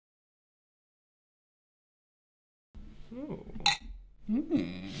Hey,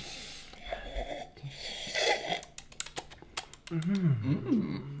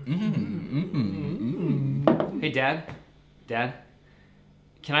 Dad? Dad?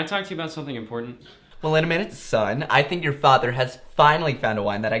 Can I talk to you about something important? Well, in a minute, son. I think your father has finally found a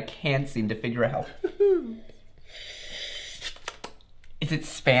wine that I can't seem to figure out. Is it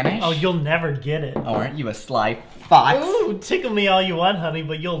Spanish? Oh, you'll never get it. Oh, aren't you a sly fox? Ooh, tickle me all you want, honey,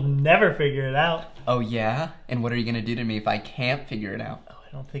 but you'll never figure it out. Oh, yeah? And what are you gonna do to me if I can't figure it out? Oh,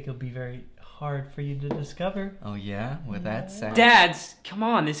 I don't think it'll be very hard for you to discover. Oh, yeah? With that sound? Dads, come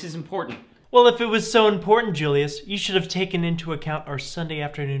on, this is important. Well, if it was so important, Julius, you should have taken into account our Sunday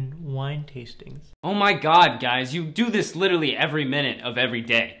afternoon wine tastings. Oh my God, guys, you do this literally every minute of every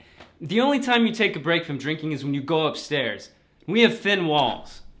day. The only time you take a break from drinking is when you go upstairs. We have thin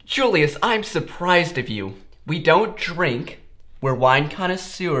walls. Julius, I'm surprised of you. We don't drink. We're wine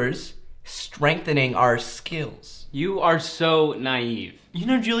connoisseurs, strengthening our skills. You are so naive. You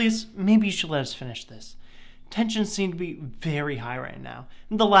know, Julius, maybe you should let us finish this. Tensions seem to be very high right now,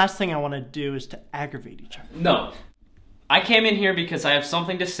 and the last thing I want to do is to aggravate each other. No. I came in here because I have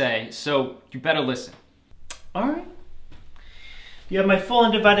something to say, so you better listen. Alright. You have my full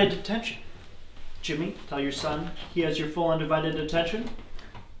undivided attention. Jimmy, tell your son he has your full undivided attention.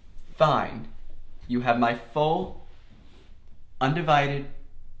 Fine. You have my full, undivided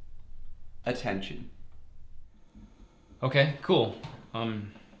attention. Okay, cool.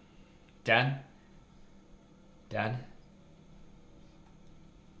 Dad? Dad?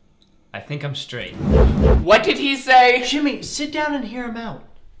 I think I'm straight. What did he say? Jimmy, sit down and hear him out.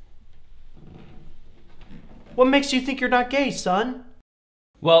 What makes you think you're not gay, son?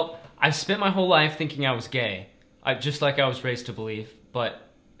 Well, I've spent my whole life thinking I was gay, just like I was raised to believe, but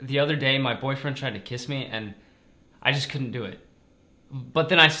the other day my boyfriend tried to kiss me and I just couldn't do it. But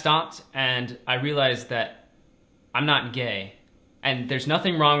then I stopped and I realized that I'm not gay and there's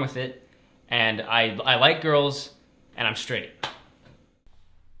nothing wrong with it and I like girls and I'm straight.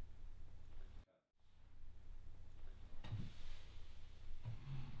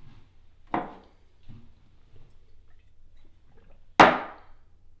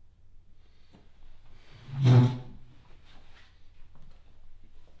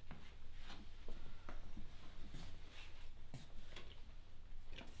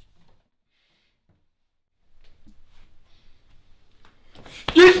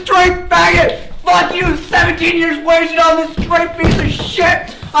 You straight faggot! Fuck you! 17 years wasted on this straight piece of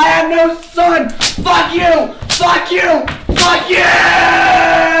shit! I have no son! Fuck you! Fuck you! Fuck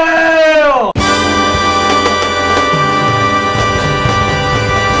you!